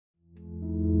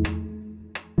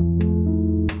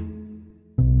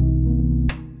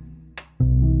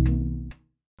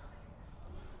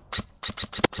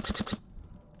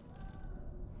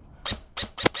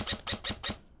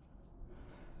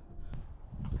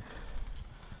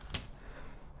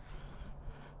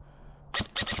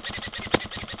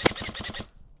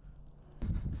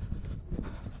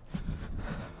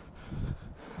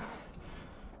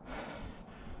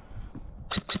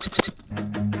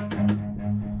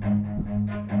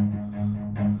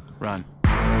run.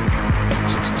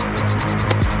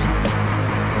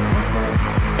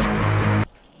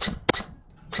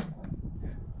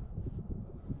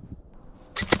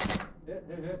 Hit.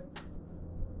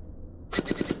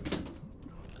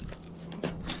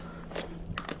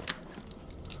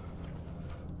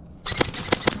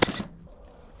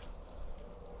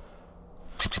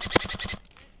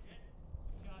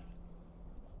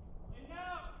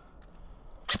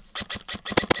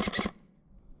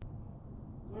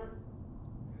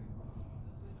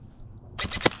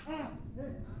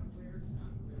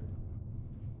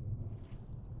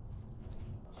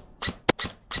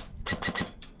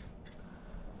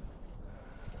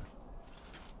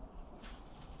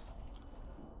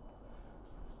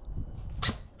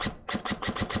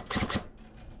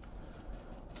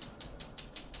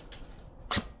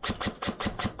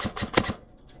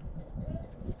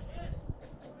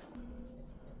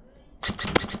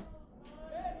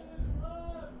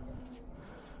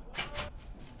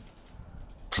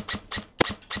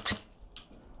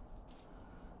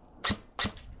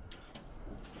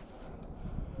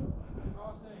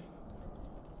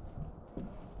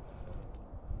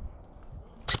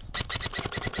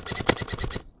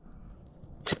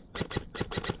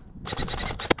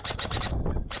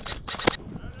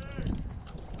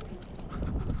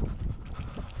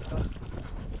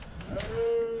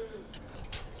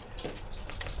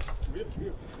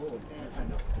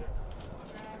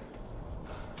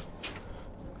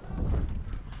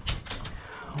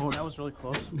 Oh, that was really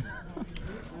close.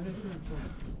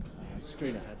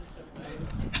 Straight ahead.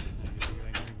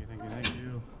 Thank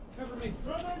you. Cover me.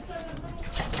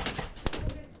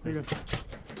 There you go.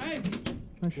 Hey!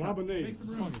 Nice shot.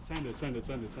 Send it.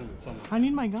 Someone. I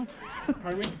need my gun.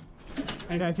 Pardon me?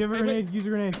 Yeah, if you have a grenade, use a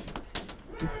grenade.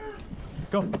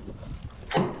 Go.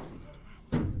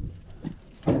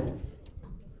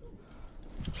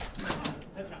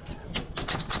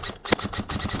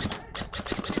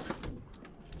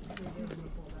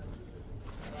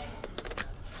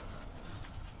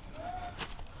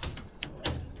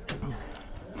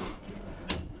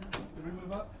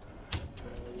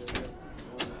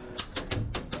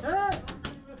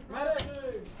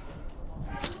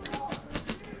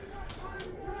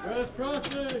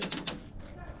 Crossing!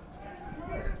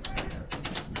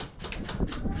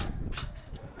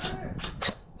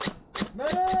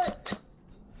 Medic!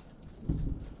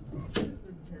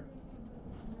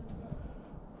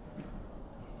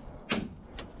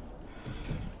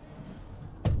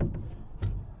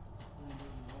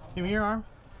 Give me your arm.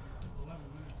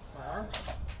 My arm?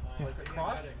 Like a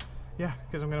cross? Yeah,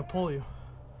 because I'm going to pull you.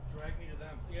 Drag me to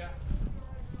them. Yeah.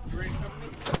 You ready to cover me?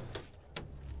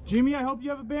 Jimmy, I hope you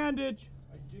have a bandage.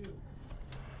 I do.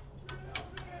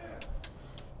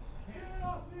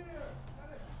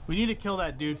 We need to kill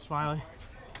that dude, Smiley.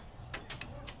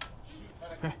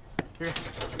 Okay, here.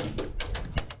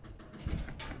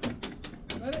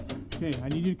 Okay, I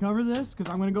need you to cover this because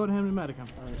I'm going to go to him to medicum.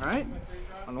 All right?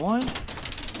 On the one,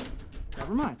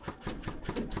 cover mine.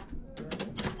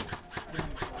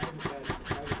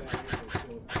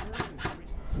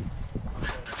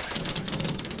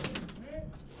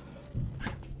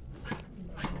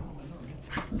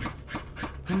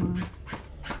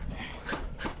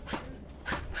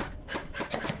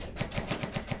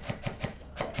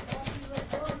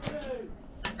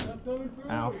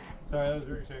 Ow. Sorry, that was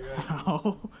ricochet, guys.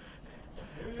 Ow.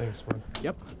 Thanks, man.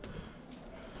 Yep.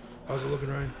 How's it looking,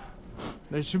 Ryan?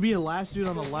 There should be a last dude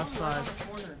on the left side.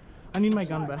 I need my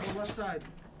gun back. Left side.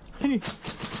 I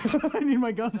need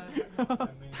my gun.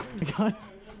 Gun.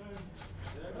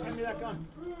 Hand me that gun.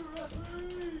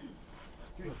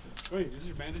 Wait, is this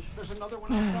your bandage? There's another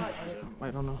one outside.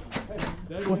 I don't know. Hey,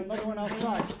 there's another one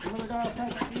outside. Another guy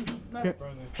outside. Okay.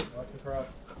 Watch the cross.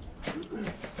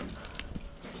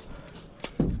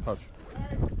 Touch.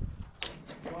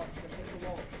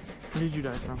 Where did you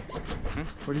die from?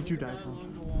 Where did you die from?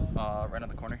 Right on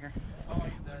the corner here.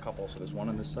 There's a couple, so there's one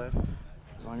on this side.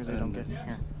 As long as they don't get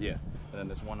here. Yeah. And then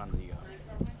there's one on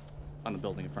the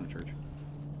building in front of church.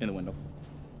 In the window.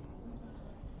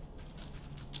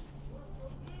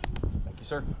 Thank you,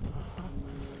 sir.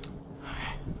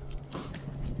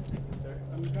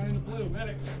 I'm the guy in the blue,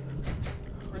 medic.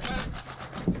 Where's that?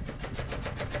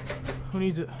 Who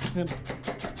needs it? Him.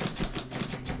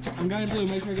 I'm guy in blue,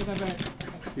 make sure I get that back.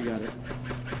 You got it.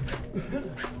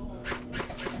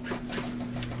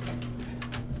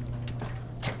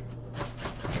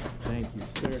 Thank you,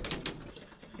 sir.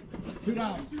 2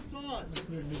 down.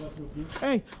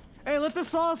 Hey, let the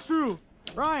saw through.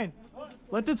 Ryan,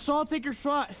 let the saw take your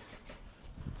shot.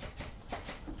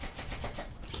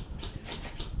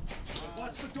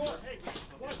 Watch the door. Hey,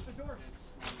 watch the door.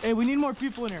 Hey, we need more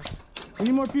people in here. We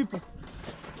need more people.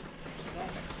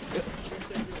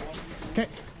 Okay.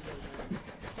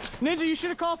 Ninja, you should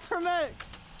have called for a medic.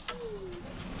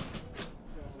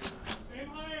 Aim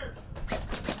higher.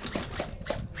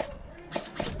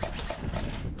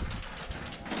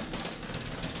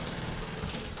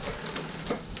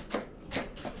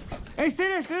 Hey, stay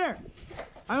there, stay there.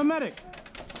 I'm a medic.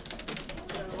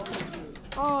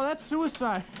 Oh, that's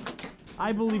suicide.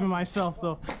 I believe in myself,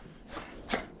 though.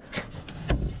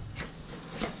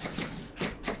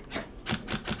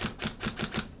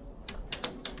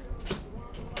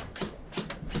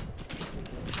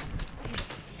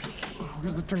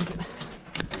 Where's the trinket?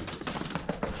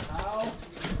 Ow.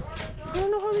 I don't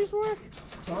know how these work.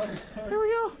 Sorry. Here we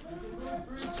go.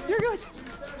 You're good.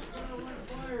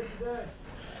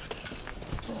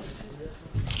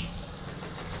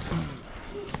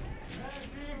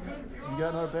 You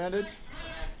got another bandage?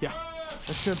 Yeah,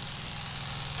 that should.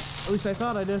 At least I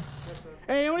thought I did.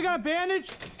 Hey, anyone got a bandage?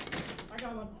 I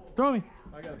got one. Throw me.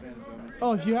 I got a bandage on me.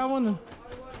 Oh, if you have one, then.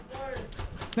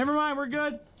 Never mind, we're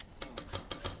good.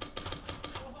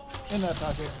 In that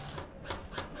pocket.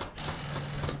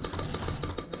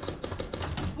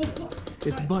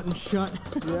 It's button shut.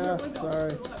 Yeah,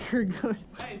 sorry. You're good.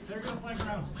 Hey, they're gonna play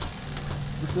ground.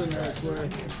 It's in there, I swear.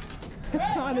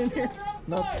 It's not in here.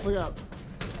 Nope, look up.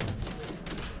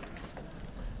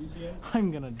 You see it?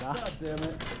 I'm gonna die. God damn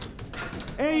it.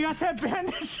 Hey, you got that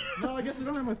bandage? No, I guess I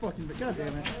don't have my fucking, but god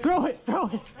damn it. Throw it, throw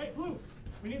it. Hey, Blue,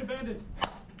 we need a bandage.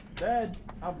 Dad,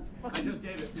 I'm I fucking. just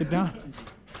gave it. Sit down.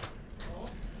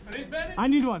 Are these bandaged? I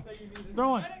need one. Throw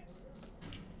one.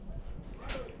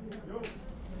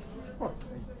 Fuck.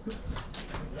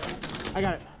 I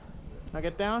got it. Now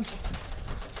get down.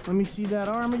 Let me see that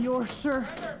arm of yours, sir.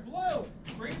 Blue,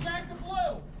 bring back the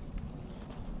blue.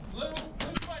 Blue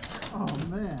sweatshirt. Oh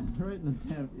man, right in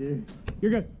the damn ear.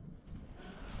 You're good.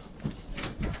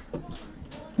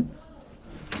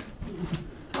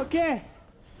 Okay.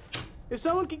 If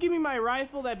someone could give me my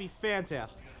rifle, that'd be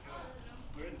fantastic.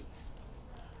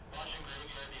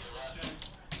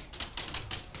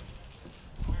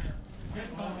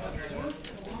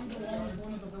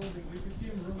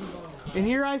 And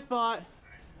here I thought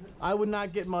I would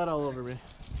not get mud all over me.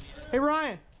 Hey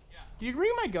Ryan, can you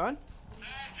bring my gun?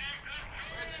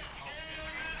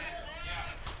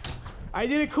 I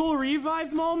did a cool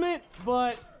revive moment,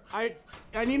 but I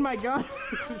need my gun.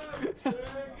 I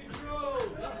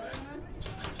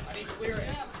need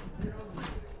clearance.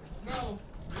 No.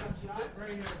 Right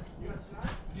here. You got a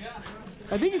shot? Yeah.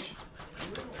 I think it should.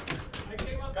 I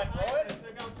came up behind and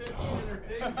took out 50 in their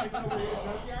thing and took over your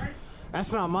junkyard.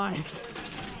 That's not mine.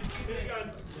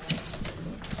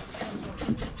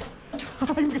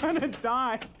 I'm gonna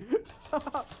die.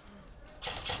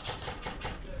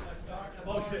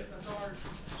 Oh shit, that's hard.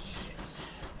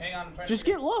 Hang on, I'm trying Just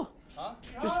to get low. Huh?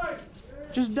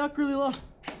 Just duck really low.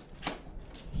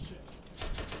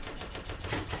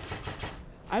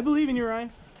 I believe in you,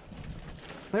 Ryan.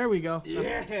 There we go.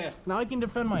 Yeah. Now I can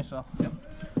defend myself. Yep.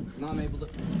 Now I'm able to.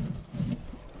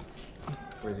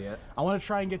 Where's he at? I want to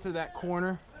try and get to that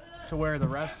corner to where the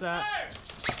ref's at.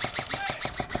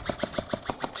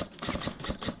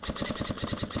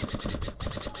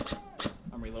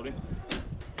 I'm reloading.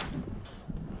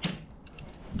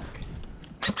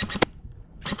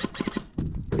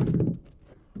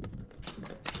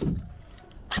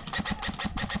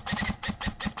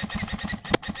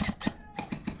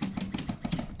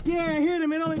 Yeah, I hit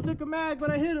him. It only took a mag, but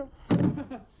I hit him.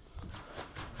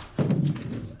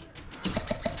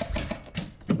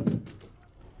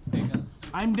 Hey guys.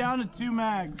 I'm down to 2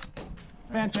 mags.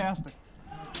 Fantastic.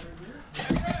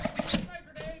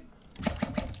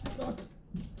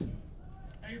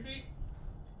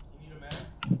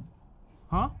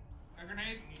 Huh? A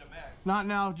grenade? You need a mag. Not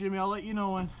now, Jimmy. I'll let you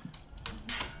know when.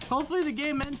 Hopefully the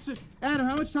game ends soon. Adam,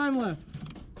 how much time left?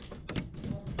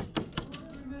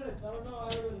 3 minutes. I don't know how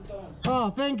it was done. Oh,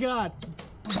 thank God.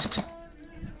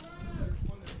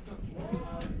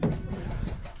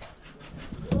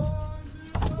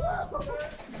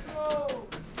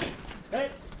 Hey!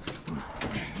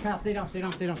 Kyle, stay down, stay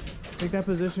down, stay down. Take that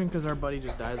position because our buddy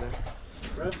just died there.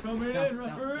 Ref coming Down, in,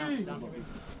 down, referee! down, down.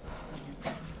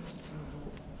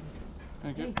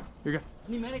 Okay. You're good.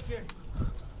 Need medic here.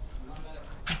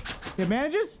 Get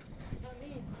manages?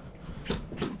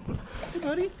 Hey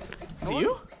buddy. To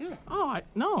you? Yeah. Oh,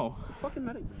 no. Fucking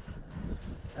medic.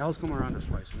 Al's come around us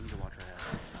twice. We need to watch our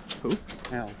asses.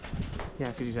 Who? Al. Yeah,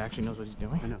 because he actually knows what he's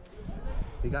doing. I know.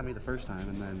 He got me the first time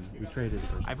and then we traded the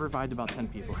first time. I've revived about 10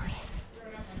 people already.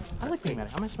 I like being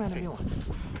medic. How much mad at you?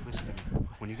 Listen,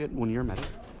 when you're a medic,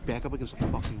 back up against a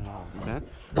fucking wall, okay?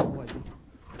 Otherwise,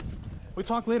 We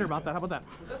talk later about that. How about that?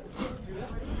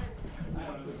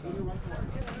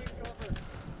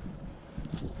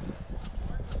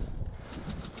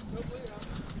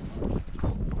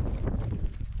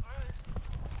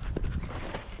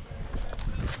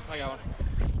 I got one.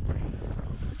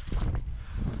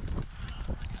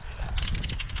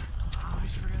 I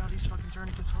always forget how these fucking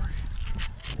tourniquets work.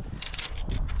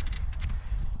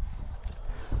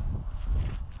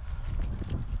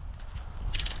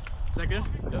 Is that good?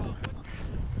 Yep.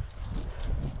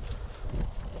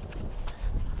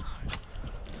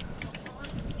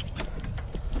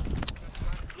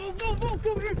 Go,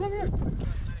 come here.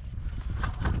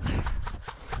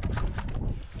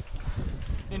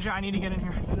 Ninja, I need to get in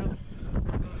here.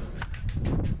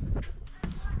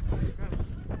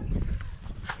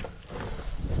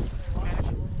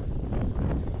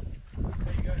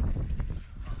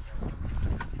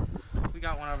 We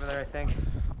got one over there, I think.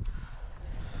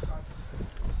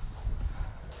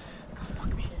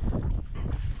 Fuck me.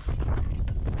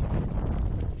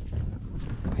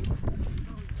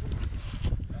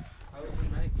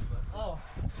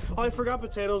 Oh, I forgot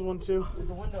potatoes one too. There's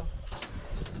a window.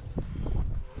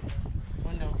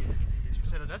 Is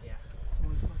potato dead? Yeah.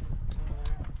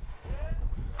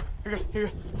 You're good. You're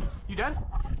good. You dead?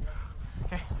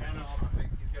 Okay. Yeah, no, I think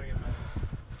he's gotta get mad.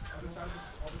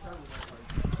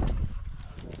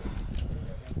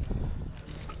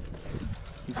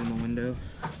 He's in the window.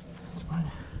 It's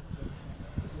fine.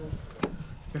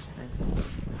 Good. Thanks.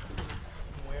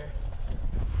 Where?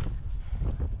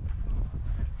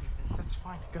 That's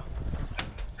fine. Go.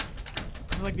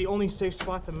 This is like the only safe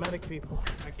spot to medic people.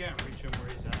 I can't reach him where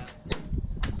he's at.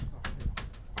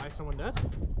 Why is someone dead?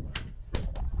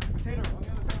 Potato, on the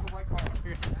other side of the white car.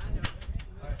 Here.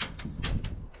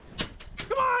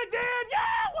 Come on, Dan!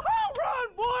 Yeah! Woohoo! Run,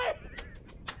 boy!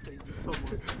 Thank you so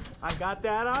much. I got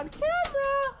that on camera.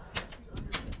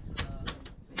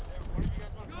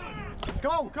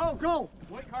 Go!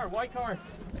 White car, white car.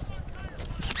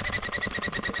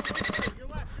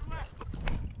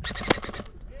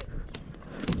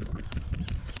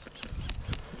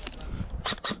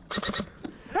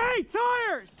 Hey,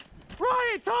 tires!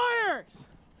 Ryan, tires!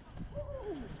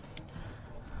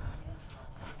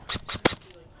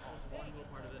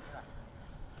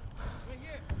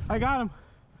 I got him.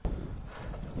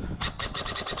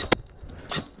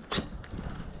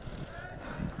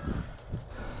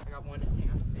 I got one. Hang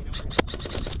on.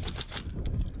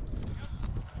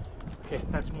 Okay,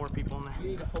 that's more people in there. You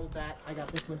need to hold that. I got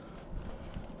this one.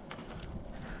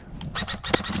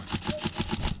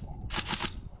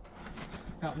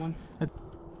 Got one.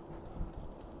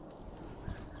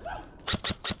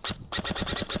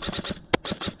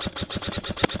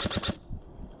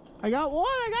 I got one,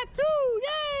 I got two,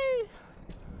 yay!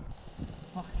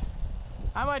 Fuck.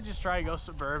 I might just try to go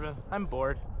suburban. I'm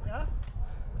bored. Yeah?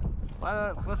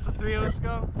 Let's the three of us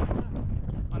go?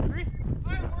 On three? Hey,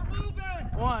 we're moving!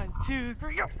 1, 2,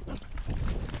 3, go!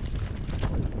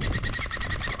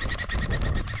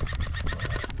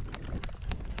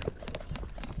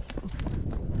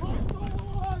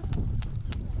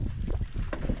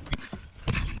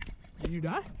 Did you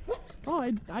die? Oh,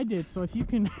 I did, so if you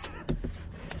can...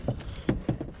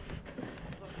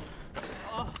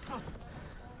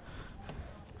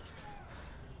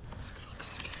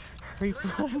 Hurry,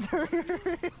 please, hurry.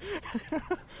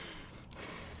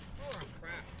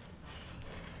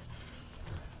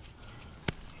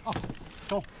 Oh,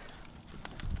 go.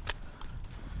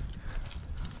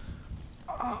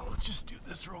 Oh, let's just do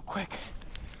this real quick.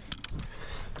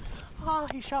 Oh,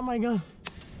 he shot my gun.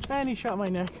 And he shot my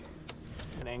neck.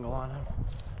 An angle on him.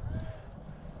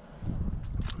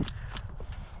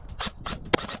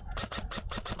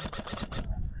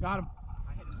 Got him.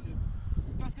 I hit him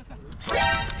too.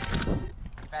 Guys.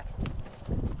 Back.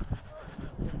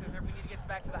 We need to get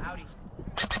back to the Audi.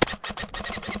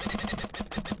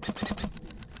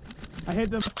 I hit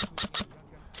them.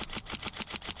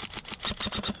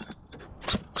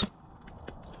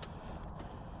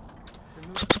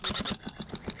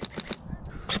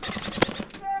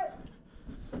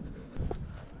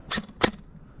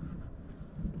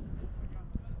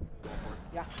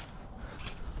 Yeah.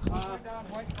 Not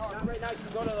right now. You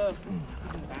can go to the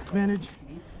Advantage.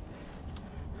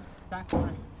 back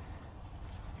corner.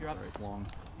 You're up. It's long.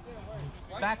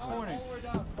 Back corner.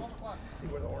 See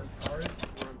where the orange car is?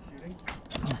 Where I'm shooting?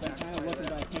 I'm kind of looking,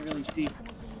 but I can't really see.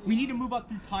 We need to move up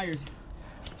through tires.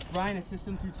 Ryan, assist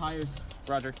him through tires.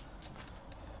 Roger.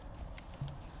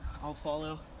 I'll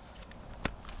follow.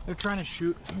 They're trying to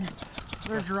shoot.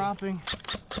 They're dropping.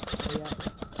 Yeah.